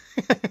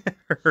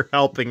 Her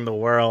helping the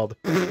world.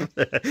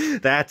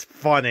 That's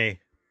funny.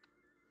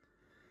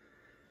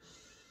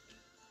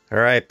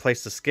 Alright,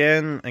 place the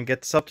skin and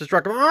get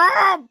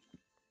self-destruct.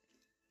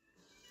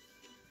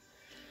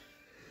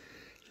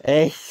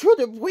 I should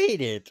have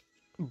waited.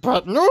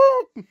 But no,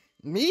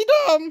 me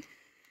dumb.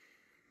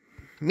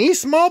 Me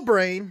small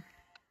brain.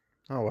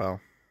 Oh well.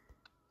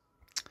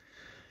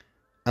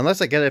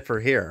 Unless I get it for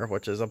here,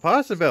 which is a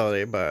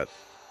possibility, but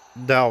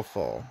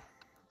doubtful.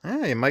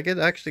 Hey, you might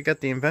actually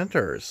get the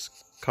inventor's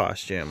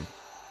costume.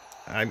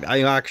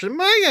 I actually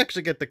might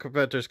get the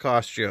inventor's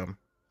costume.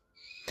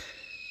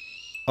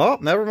 Oh,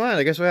 never mind.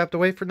 I guess we have to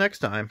wait for next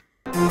time.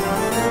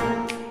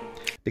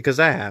 Because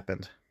that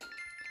happened.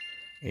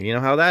 And you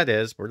know how that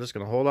is. We're just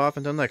going to hold off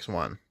until next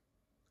one.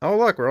 Oh,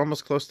 look. We're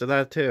almost close to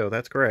that, too.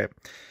 That's great.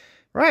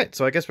 Right.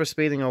 So I guess we're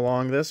speeding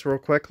along this real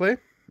quickly.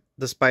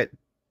 Despite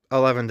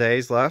 11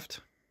 days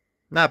left.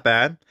 Not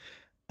bad.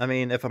 I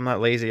mean, if I'm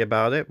not lazy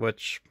about it,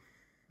 which,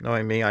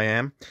 knowing me, I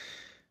am.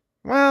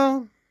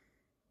 Well,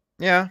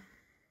 yeah.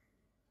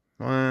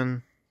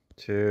 1,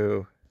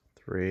 2,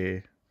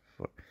 3,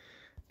 4.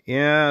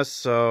 Yeah,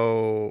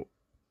 so...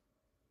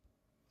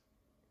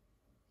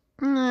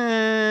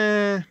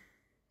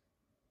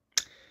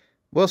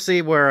 We'll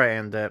see where I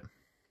end it.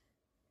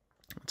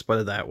 Let's put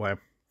it that way.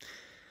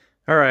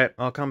 Alright,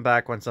 I'll come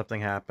back when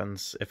something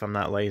happens, if I'm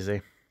not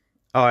lazy.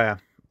 Oh yeah,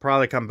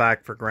 probably come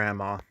back for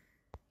Grandma.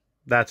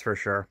 That's for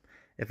sure.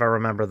 If I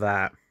remember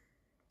that.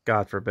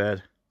 God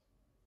forbid.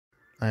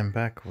 I'm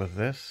back with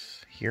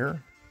this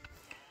here.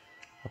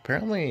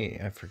 Apparently,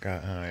 I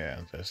forgot. Oh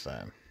yeah, this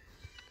time.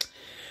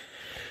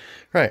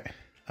 Right.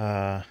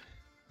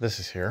 This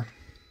is here.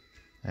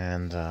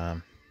 And,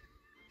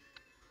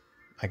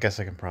 I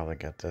guess I can probably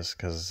get this,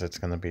 because it's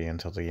going to be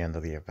until the end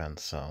of the event,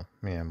 so,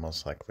 yeah,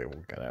 most likely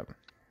we'll get it.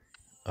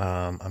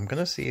 I'm going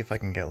to see if I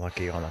can get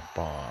lucky on a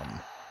bomb.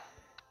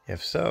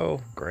 If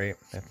so, great.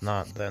 If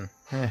not, then,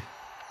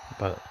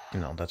 But, you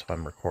know, that's why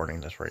I'm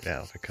recording this right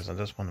now, because I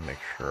just want to make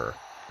sure.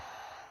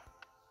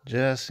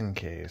 Just in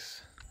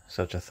case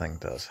such a thing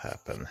does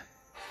happen.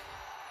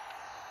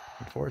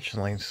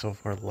 Unfortunately, so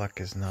far luck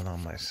is not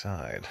on my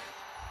side.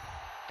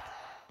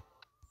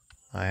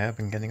 I have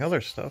been getting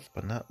other stuff,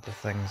 but not the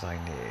things I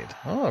need.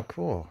 Oh,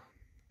 cool.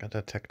 Got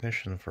a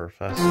technician for a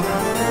festival.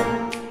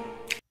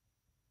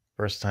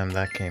 First time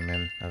that came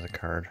in as a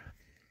card.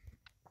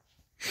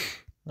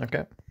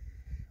 Okay.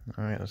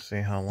 Alright, let's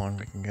see how long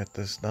we can get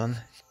this done.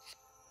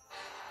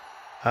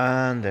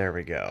 And there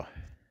we go.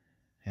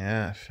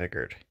 Yeah, I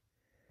figured.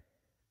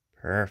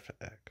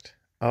 Perfect.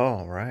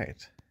 Oh,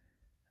 right.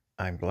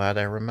 I'm glad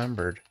I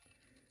remembered.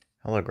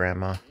 Hello,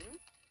 Grandma.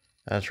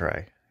 That's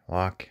right.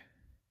 Walk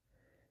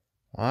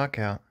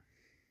out.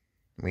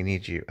 We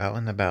need you out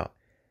and about.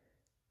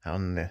 Out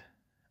in the...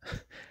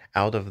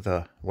 out of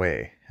the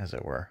way, as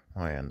it were.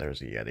 Oh, yeah, and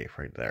there's a Yeti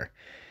right there.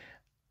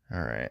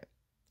 Alright.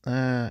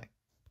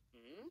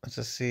 Let's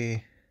just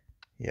see.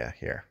 Yeah,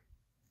 here.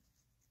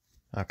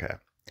 Okay.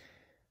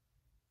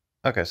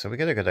 Okay, so we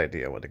get a good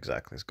idea what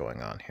exactly is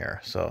going on here.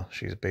 So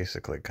she's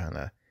basically kind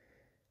of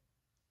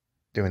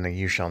doing the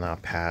 "you shall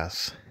not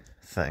pass"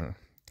 thing.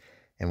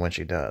 And when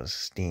she does,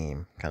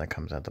 steam kind of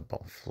comes out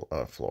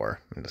the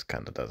floor and just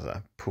kind of does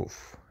a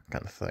poof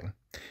kind of thing.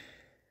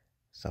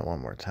 So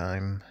one more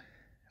time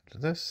after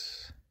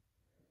this.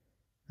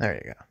 There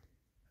you go.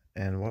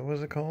 And what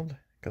was it called?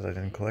 Because I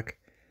didn't click.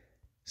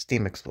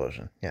 Steam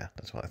explosion. Yeah,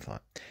 that's what I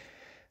thought.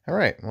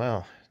 Alright,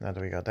 well, now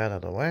that we got that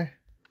out of the way.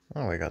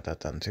 Oh, we got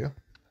that done too.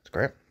 That's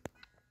great.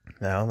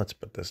 Now, let's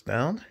put this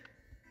down.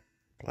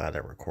 Glad I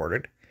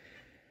recorded.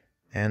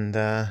 And,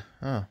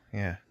 oh,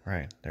 yeah,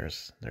 right.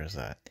 There's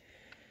that.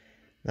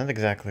 Not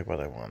exactly what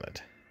I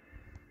wanted.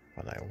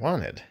 What I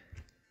wanted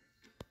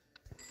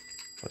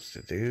was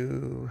to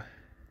do...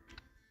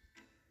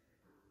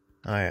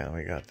 Oh, yeah,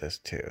 we got this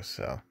too,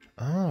 so...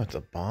 Oh, it's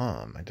a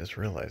bomb. I just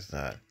realized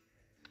that.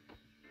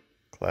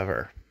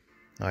 Clever.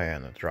 Oh, yeah,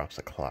 and it drops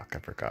a clock. I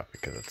forgot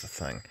because it's a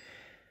thing.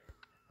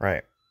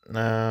 Right.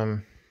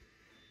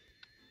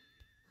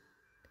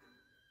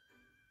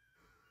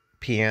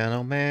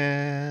 Piano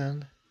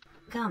Man.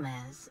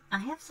 Gomez, I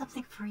have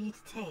something for you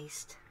to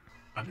taste.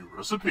 A new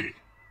recipe.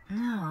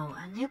 No,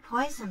 a new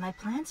poison my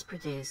plants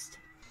produced.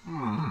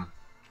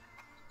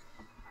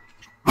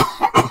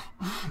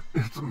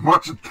 It's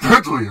much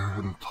deadlier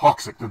and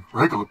toxic than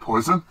regular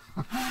poison.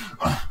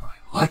 I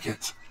like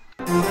it.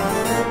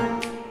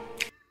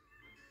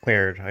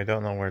 Weird. I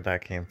don't know where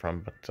that came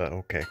from, but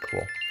okay,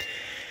 cool.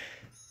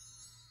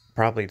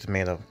 Probably it's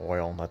made of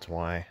oil, that's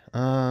why.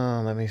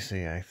 Let me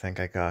see. I think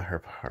I got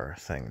her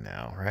thing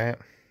now, right?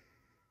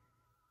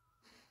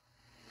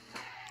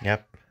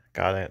 Yep,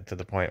 got it to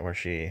the point where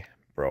she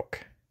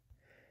broke.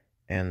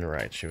 And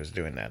right, she was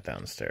doing that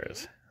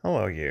downstairs.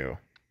 Hello, you.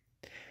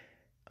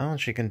 Oh,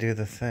 she can do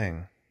the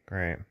thing.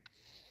 Great.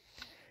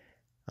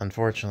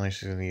 Unfortunately,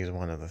 she's going to use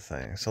one of the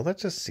things. So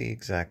let's just see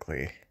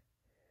exactly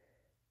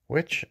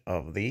which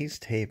of these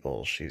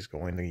tables she's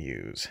going to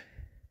use.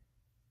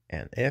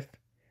 And if...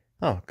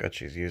 Oh, good,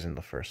 she's using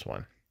the first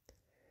one.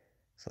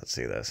 So let's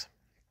see this.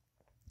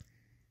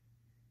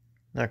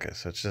 Okay,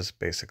 so it's just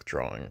basic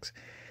drawings.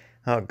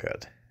 Oh,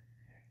 good.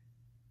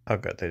 Oh,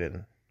 good, they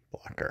didn't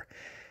block her.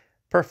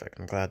 Perfect,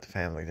 I'm glad the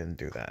family didn't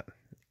do that.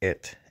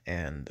 It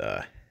and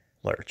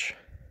Lurch.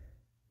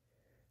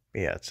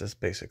 But yeah, it's just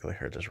basically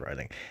her just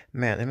writing.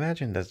 Man,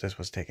 imagine that this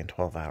was taking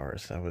 12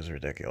 hours. That was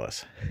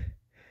ridiculous.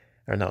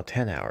 Or no,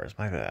 10 hours,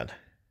 my bad.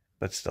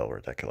 But still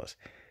ridiculous.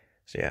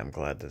 So yeah, I'm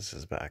glad this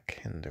is back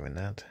and doing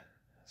that.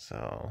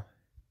 So,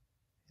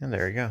 and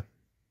there you go.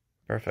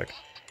 Perfect.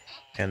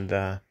 And,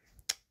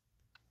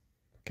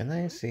 can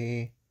I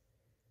see?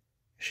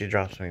 She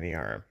drops me the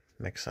arm.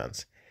 Makes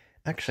sense.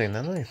 Actually,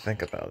 now that I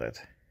think about it,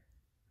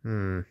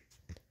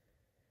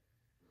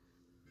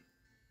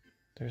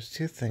 there's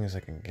two things I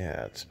can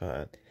get,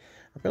 but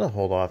I'm gonna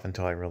hold off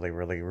until I really,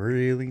 really,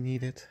 really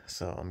need it.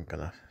 So I'm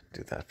gonna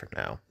do that for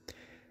now.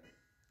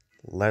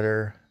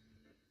 Letter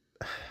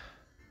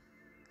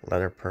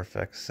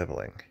perfect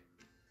sibling.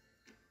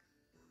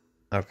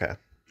 Okay.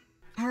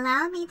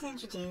 Allow me to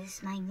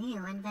introduce my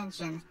new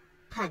invention,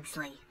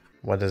 P.U.G.S.L.E.Y.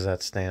 What does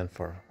that stand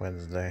for,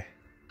 Wednesday?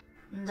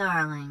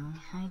 Darling,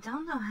 I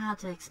don't know how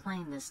to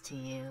explain this to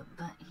you,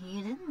 but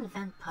you didn't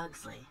invent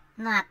Pugsley.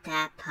 Not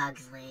that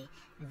P.U.G.S.L.E.Y.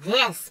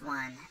 This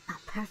one. A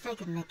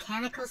perfect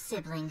mechanical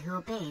sibling who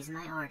obeys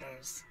my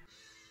orders.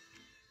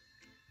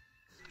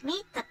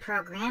 Meet the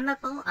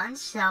programmable,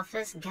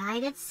 unselfish,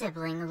 guided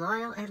sibling,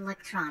 loyal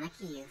electronic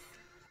youth.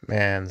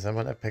 Man,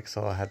 someone at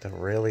Pixowl had to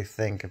really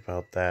think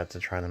about that to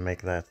try to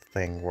make that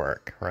thing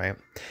work, right?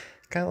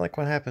 Kind of like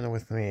what happened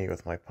with me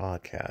with my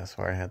podcast,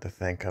 where I had to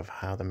think of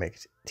how to make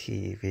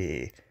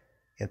TV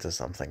into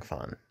something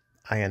fun.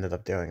 I ended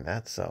up doing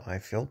that, so I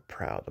feel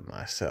proud of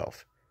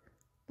myself.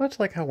 Much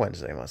like how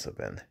Wednesday must have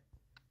been.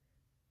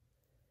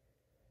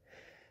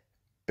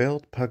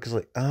 Build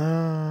Pugsley.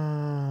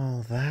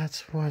 Oh,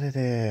 that's what it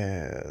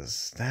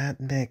is.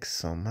 That makes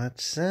so much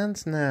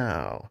sense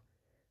now.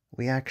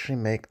 We actually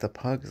make the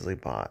Pugsley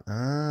bot.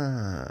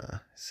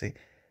 Ah, see.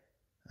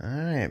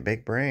 Alright,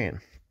 big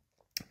brain.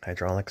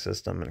 Hydraulic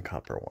system and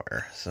copper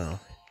wire. So,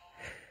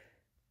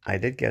 I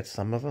did get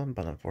some of them,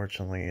 but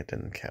unfortunately it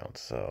didn't count,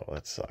 so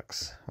that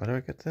sucks. Where do I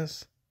get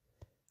this?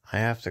 I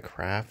have to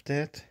craft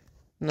it?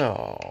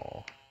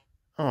 No.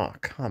 Oh,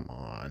 come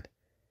on.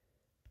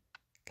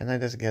 Can I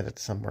just get it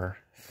somewhere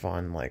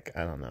fun, like,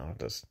 I don't know,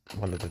 just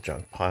one of the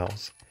junk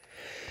piles?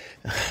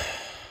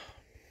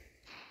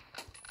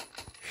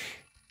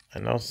 I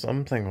know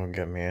something will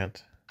get me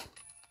it.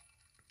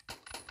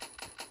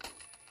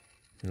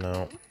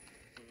 No.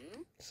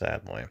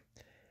 Sadly.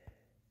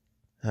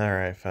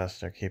 Alright,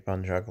 faster. Keep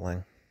on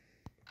juggling.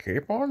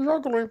 Keep on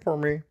juggling for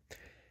me.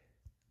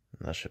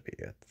 That should be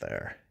it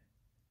there.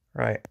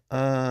 Right,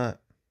 let's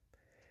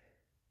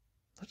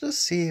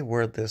just see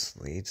where this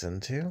leads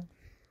into.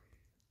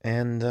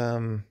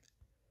 And,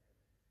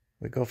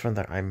 we go from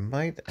there. I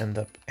might end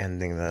up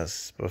ending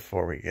this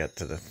before we get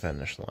to the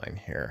finish line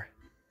here.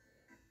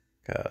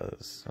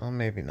 Because, well,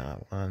 maybe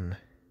not. 1,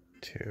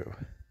 2,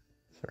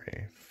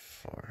 3,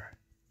 4.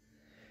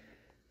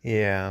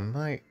 Yeah, I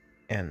might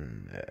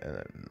end.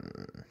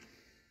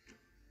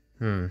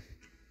 1,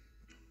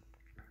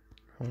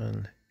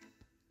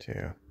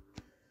 2,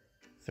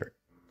 3.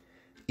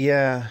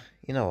 Yeah,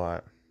 you know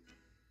what?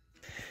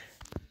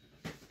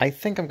 I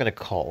think I'm gonna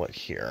call it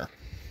here.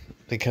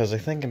 Because I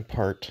think in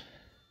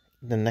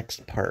the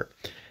next part,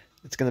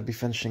 it's gonna be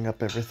finishing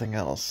up everything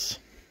else.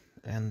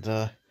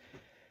 And,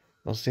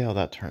 we'll see how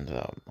that turns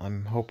out.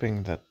 I'm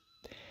hoping that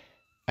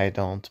I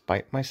don't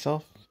bite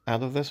myself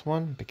out of this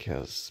one,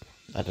 because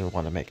I didn't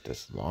want to make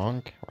this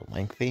long or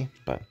lengthy,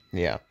 but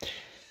yeah.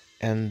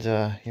 And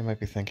you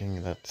might be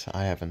thinking that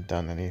I haven't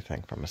done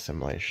anything from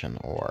assimilation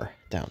or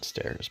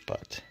downstairs,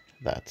 but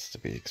that's to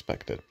be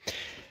expected.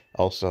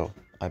 Also,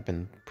 I've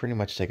been pretty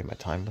much taking my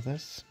time with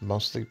this,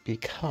 mostly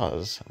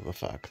because of the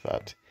fact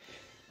that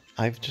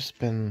I've just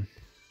been,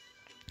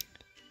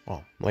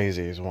 well,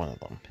 lazy is one of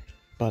them.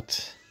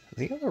 But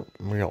the other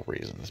real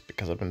reason is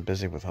because I've been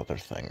busy with other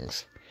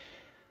things.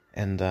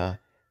 And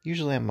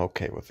usually I'm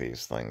okay with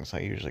these things. I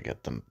usually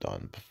get them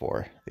done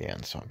before the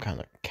end, so I'm kind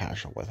of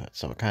casual with it.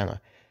 So kind of,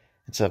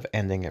 instead of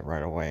ending it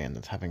right away and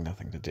it's having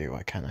nothing to do,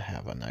 I kind of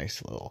have a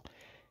nice little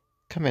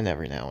come in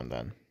every now and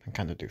then and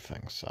kind of do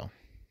things. So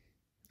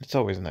it's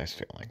always a nice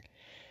feeling.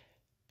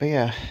 But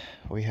yeah,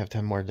 we have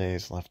 10 more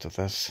days left of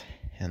this,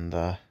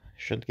 and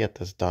should get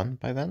this done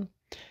by then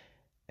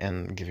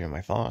and give you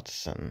my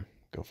thoughts and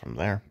go from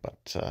there.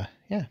 But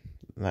yeah,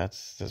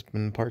 that's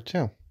been part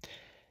 2,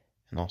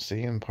 and I'll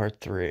see you in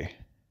part 3.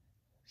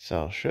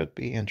 So should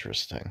be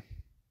interesting.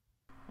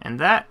 And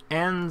that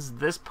ends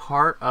this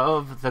part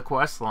of the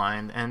quest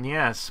line. And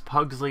yes,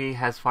 Pugsley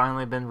has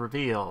finally been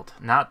revealed.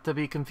 Not to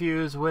be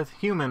confused with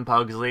human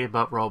Pugsley,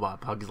 but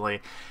robot Pugsley.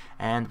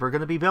 And we're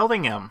going to be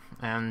building him.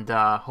 And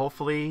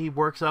hopefully he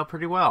works out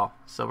pretty well.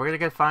 So we're going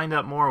to find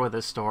out more with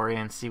this story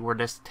and see where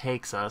this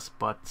takes us.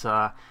 But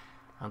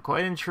I'm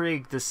quite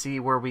intrigued to see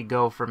where we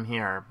go from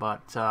here.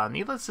 But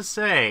needless to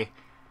say,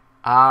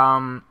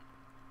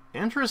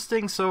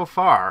 interesting so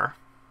far.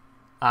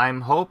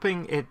 I'm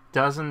hoping it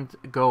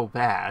doesn't go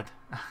bad.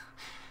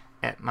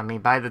 I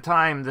mean, by the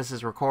time this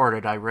is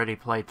recorded, I already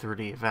played through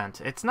the event.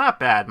 It's not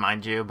bad,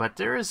 mind you, but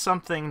there is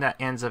something that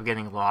ends up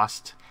getting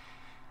lost.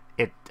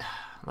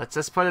 Let's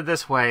just put it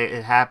this way,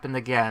 it happened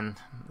again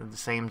the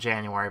same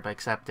January, but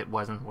except it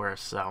wasn't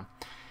worse, so.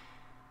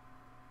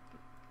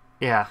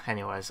 Yeah,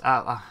 anyways,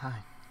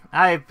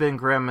 I've been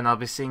Grim, and I'll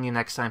be seeing you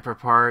next time for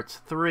part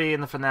 3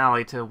 in the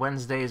finale to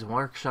Wednesday's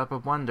Workshop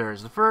of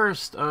Wonders, the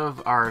first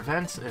of our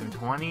events in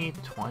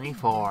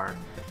 2024.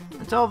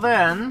 Until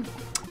then,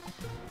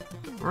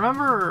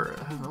 remember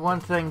one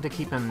thing to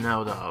keep in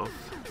note of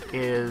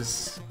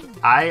is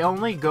I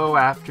only go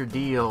after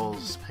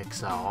deals,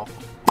 Pixowl.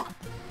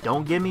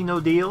 Don't give me no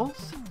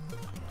deals,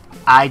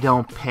 I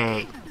don't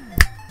pay.